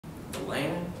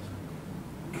land.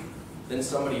 Then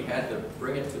somebody had to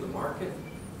bring it to the market.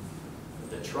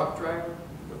 The truck driver,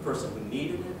 the person who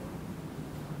needed it,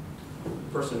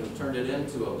 the person who turned it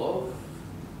into a loaf.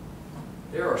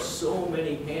 There are so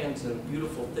many hands and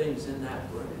beautiful things in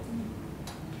that bread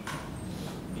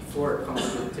before it comes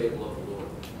to the table of the Lord.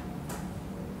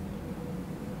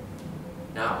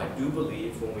 Now, I do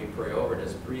believe when we pray over it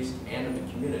as priest and in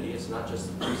the community, it's not just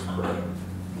the priest's prayer.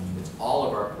 It's all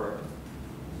of our prayer.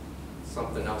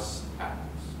 Something else happens.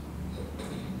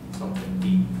 Something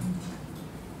deep.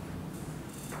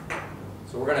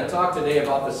 So we're going to talk today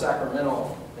about the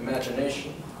sacramental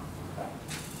imagination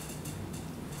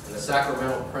and the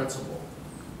sacramental principle.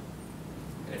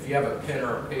 And if you have a pen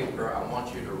or a paper, I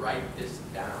want you to write this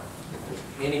down. If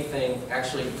there's anything,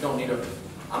 actually, you don't need a,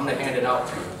 I'm going to hand it out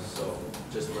to you, so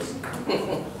just listen.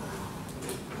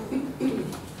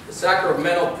 The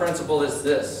sacramental principle is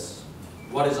this: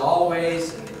 what is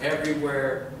always and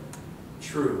everywhere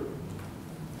true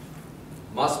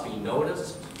must be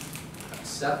noticed,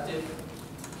 accepted,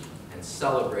 and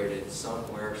celebrated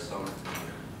somewhere, sometime.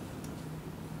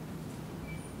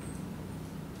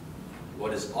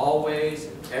 What is always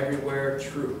and everywhere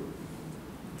true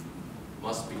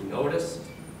must be noticed,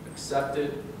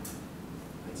 accepted,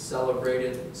 and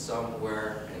celebrated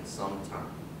somewhere and sometime.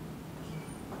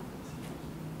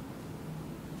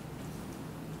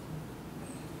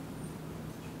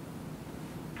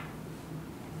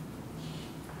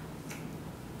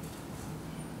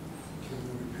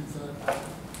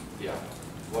 Yeah.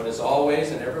 What is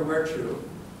always and everywhere true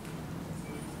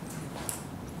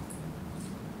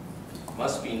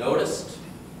must be noticed,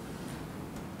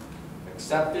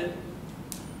 accepted,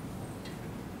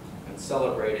 and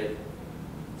celebrated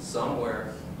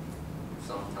somewhere,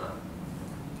 sometime.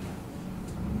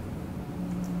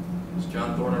 Is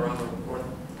John Thorne around the corner?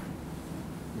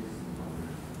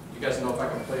 You guys know if I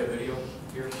can play a video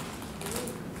here?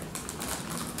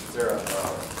 Is there a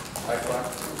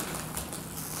Wi-Fi?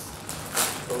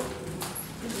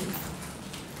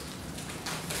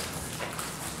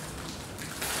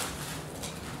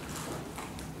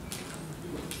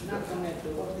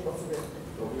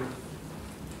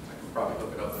 I can probably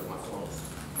hook it up with my phone.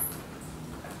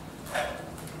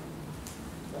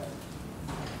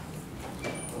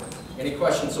 Any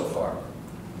questions so far?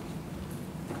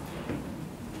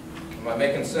 Am I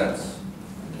making sense?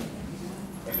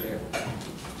 Okay.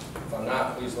 If I'm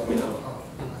not, please let me know.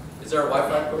 Is there a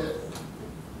Wi-Fi code?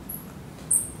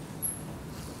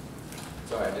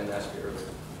 Sorry, I didn't ask you earlier.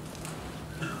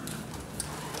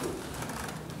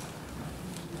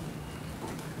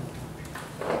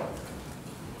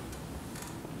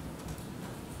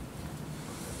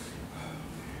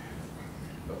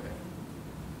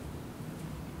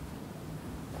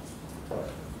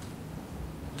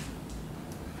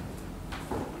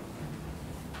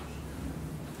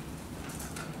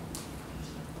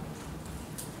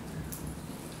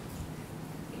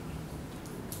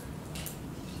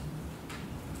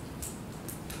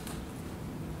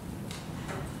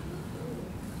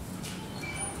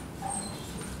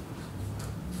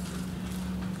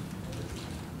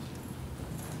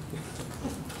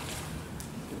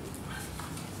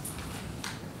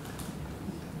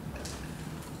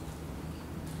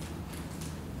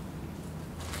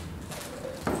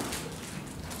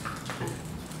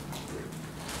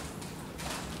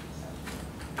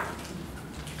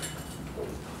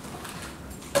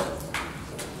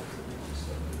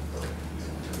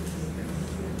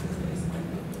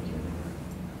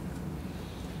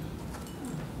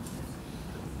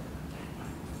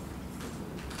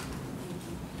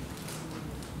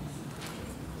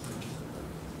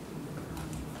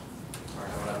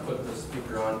 Put the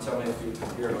speaker on, tell me if you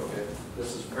can hear it okay.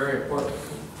 This is very important.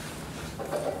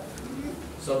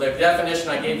 So the definition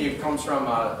I gave you comes from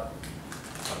a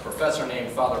professor named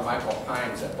Father Michael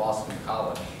Himes at Boston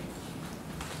College.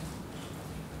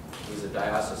 He's a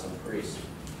diocesan priest.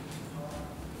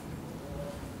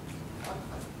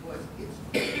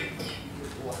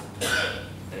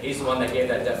 And he's the one that gave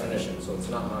that definition, so it's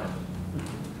not mine.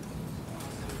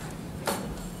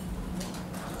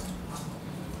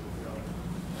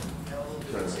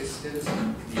 Existence,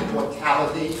 the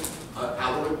immortality,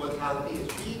 our immortality is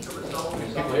being the result of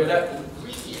some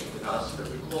ingredient in us that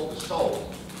we call the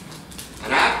soul.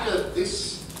 And after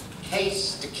this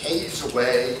case decays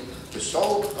away, the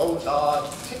soul goes on,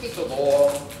 ticking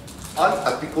along,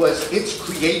 because it's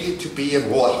created to be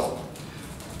immortal.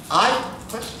 I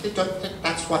personally don't think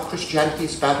that's what Christianity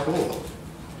is about at all.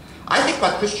 I think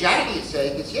what Christianity is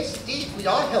saying is, yes, indeed, we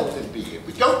are held in being.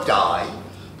 We don't die.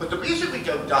 But the reason we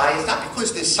don't die is not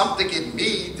because there's something in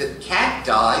me that can't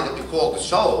die that we call the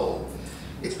soul.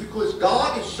 It's because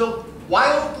God is so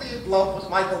wildly in love with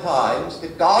Michael Himes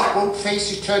that God won't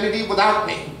face eternity without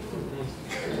me.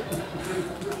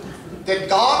 That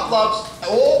God loves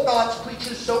all God's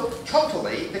creatures so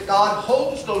totally that God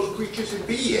holds those creatures in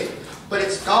being. But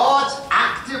it's God's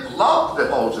active love that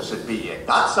holds us in being,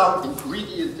 not some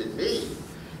ingredient in me.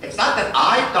 It's not that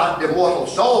I've got an immortal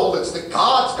soul, it's that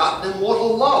God's got an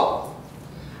immortal love.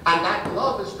 And that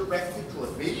love is directed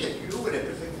toward me and you and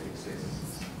everything that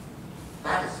exists.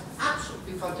 That is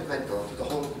absolutely fundamental to the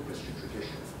whole of the Christian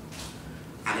tradition.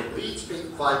 And it leads me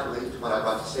finally to what I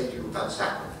want to say to you about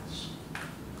sacraments.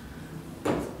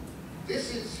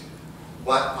 This is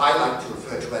what I like to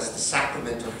refer to as the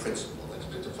sacramental principle. It's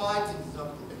been defined in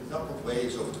a number of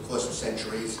ways over the course of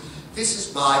centuries. This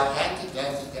is my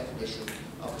handy-dandy definition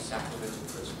of the sacramental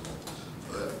principle.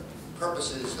 For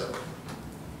purposes of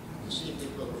this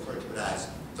evening, we'll refer to it as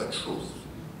the truth.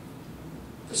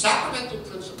 The sacramental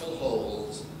principle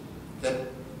holds that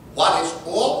what is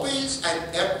always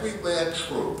and everywhere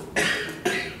true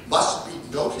must be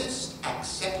noticed,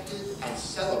 accepted, and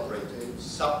celebrated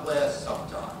somewhere,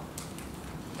 sometime.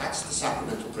 That's the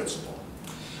sacramental principle.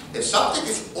 If something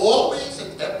is always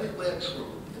and everywhere true,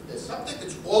 if there's something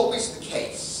that's always the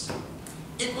case,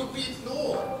 it will be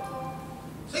ignored.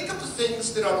 Think of the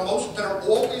things that are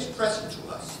always present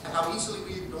to us and how easily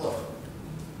we ignore them.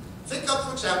 Think of,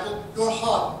 for example, your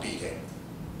heart beating.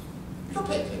 You don't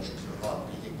pay attention to your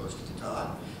heart beating most of the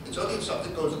time. It's only if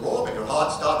something goes wrong and your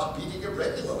heart starts beating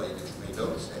irregularly that you may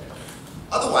notice it.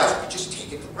 Otherwise, we just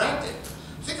take it for granted.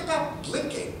 Think about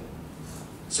blinking.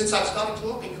 Since I've started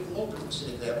talking, you've all been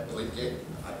sitting there blinking.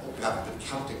 I hope you haven't been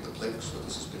counting the blinks, so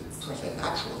this has been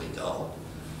preternaturally dull.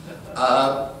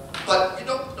 But you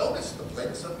don't notice the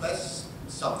blinks unless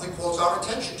something calls our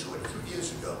attention to it. A few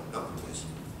years ago, a number of years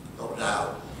ago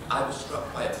now, I was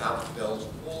struck by a bout of Bell's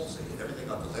palsy, and everything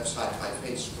on the left side of my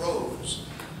face froze,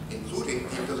 including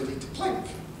the ability to blink.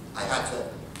 I had to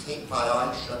tape my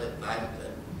eyes shut at night,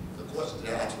 and of course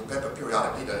I had to remember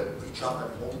periodically to reach up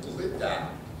and hold the lid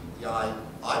down, keep the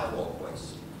eyeball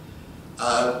moist.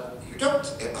 You don't,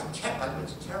 it's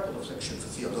a terrible affliction for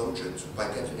theologians who by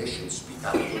definition speak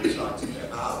out of both sides of their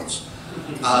mouths.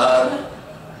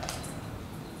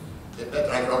 It meant that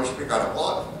I could only speak out of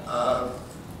one.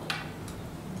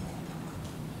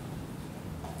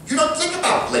 You don't think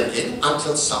about blinking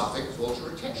until something calls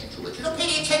your attention to it. You don't pay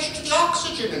any attention to the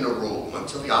oxygen in a room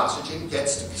until the oxygen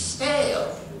gets to be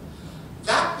stale.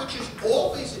 That which is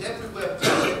always and everywhere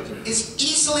present is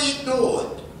easily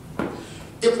ignored.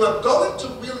 If we're going to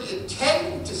really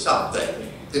attend to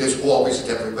something that is always and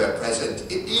everywhere present,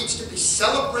 it needs to be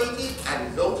celebrated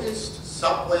and noticed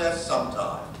somewhere,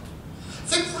 sometime.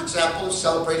 Think, for example, of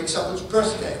celebrating someone's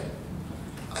birthday.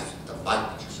 I think the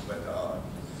light just went on.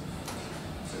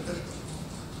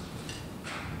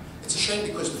 It's a shame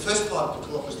because the first part of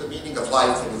the talk was the meaning of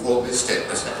life and we've all missed it.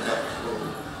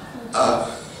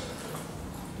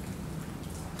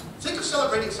 Think of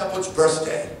celebrating someone's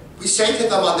birthday. We say to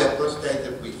them on their birthday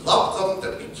that we love them,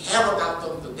 that we care about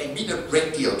them, that they mean a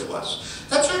great deal to us.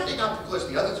 That's certainly not because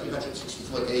the other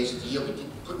 364 days of the year we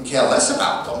couldn't care less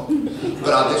about them,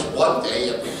 but on this one day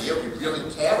of the year we really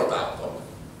care about them.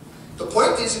 The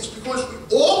point is, it's because we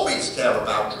always care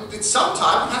about you that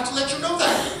sometime we have to let you know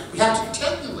that. We have to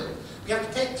tell you it. We have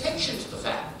to pay attention to the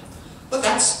fact. But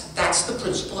that's the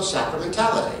principle of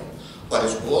sacramentality. What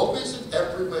is always and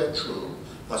everywhere true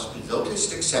must be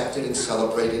noticed, accepted, and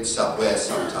celebrated somewhere,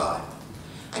 sometime.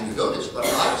 And you notice what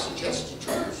I've suggested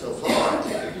to you so far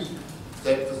is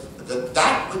that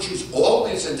that which is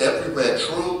always and everywhere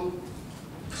true,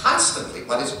 constantly,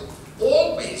 what is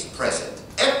always present,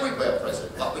 everywhere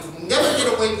present, what we can never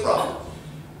get away from,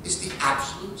 is the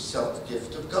absolute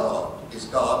self-gift of God, is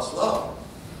God's love.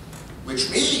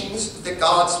 Which means that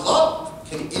God's love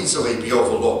can easily be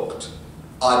overlooked,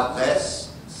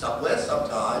 unless somewhere,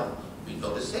 sometime, we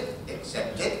notice it,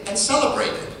 accept it, and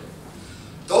celebrate it.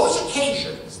 Those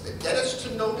occasions that get us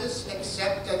to notice,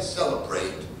 accept, and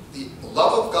celebrate the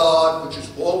love of God which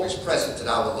is always present in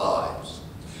our lives.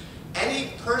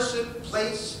 Any person,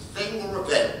 place, thing, or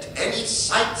event, any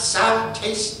sight, sound,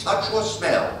 taste, touch, or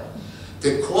smell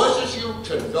that causes you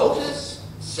to notice,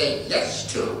 say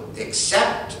yes to,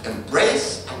 accept,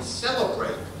 embrace, and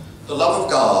celebrate the love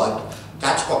of God,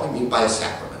 that's what we mean by a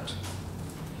sacrament.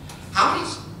 How many?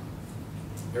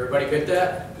 Everybody get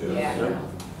that? Yeah.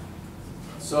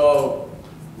 So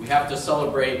we have to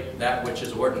celebrate that which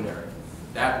is ordinary,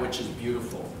 that which is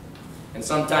beautiful. And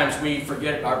sometimes we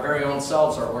forget our very own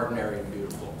selves are ordinary and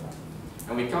beautiful.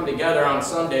 And we come together on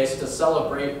Sundays to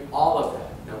celebrate all of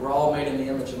that, that we're all made in the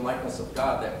image and likeness of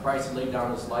God, that Christ laid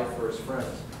down his life for his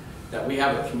friends. that we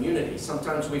have a community.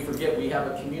 Sometimes we forget we have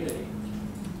a community,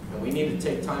 and we need to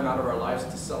take time out of our lives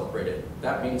to celebrate it.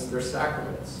 That means they're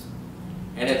sacraments.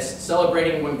 And it's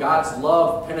celebrating when God's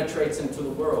love penetrates into the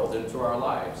world, into our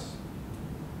lives.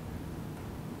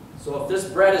 So if this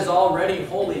bread is already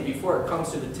holy before it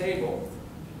comes to the table,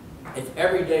 if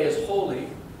every day is holy,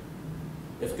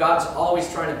 if God's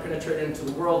always trying to penetrate into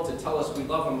the world to tell us we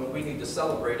love Him and we need to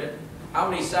celebrate it, how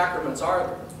many sacraments are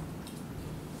there?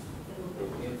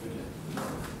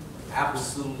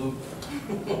 Absolutely.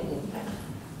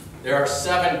 There are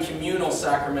 7 communal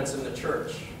sacraments in the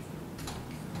church.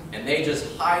 And they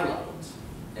just highlight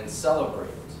and celebrate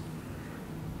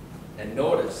and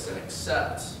notice and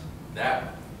accept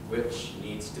that which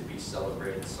needs to be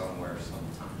celebrated somewhere,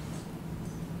 sometime.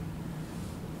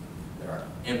 There are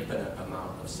infinite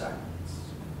amount of sacraments.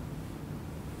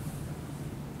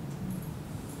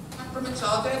 Sacraments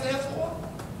are there, therefore?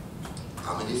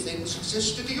 How many things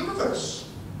exist in the universe?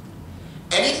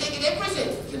 Anything and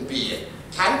everything can be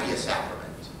a sacrament.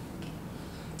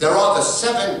 There are the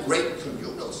 7 great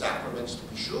communal sacraments, to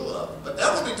be sure, but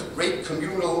that will be the great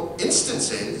communal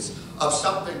instances of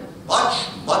something much,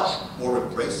 much more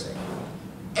embracing.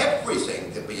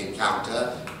 Everything that we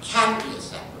encounter can be a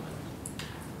sacrament.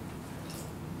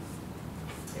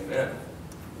 Amen.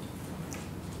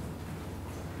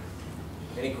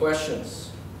 Any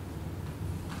questions?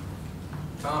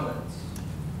 Comments?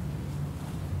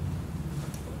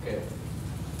 Okay.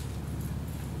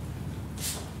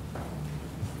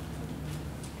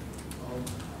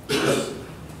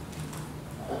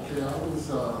 Okay, I was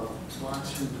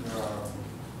watching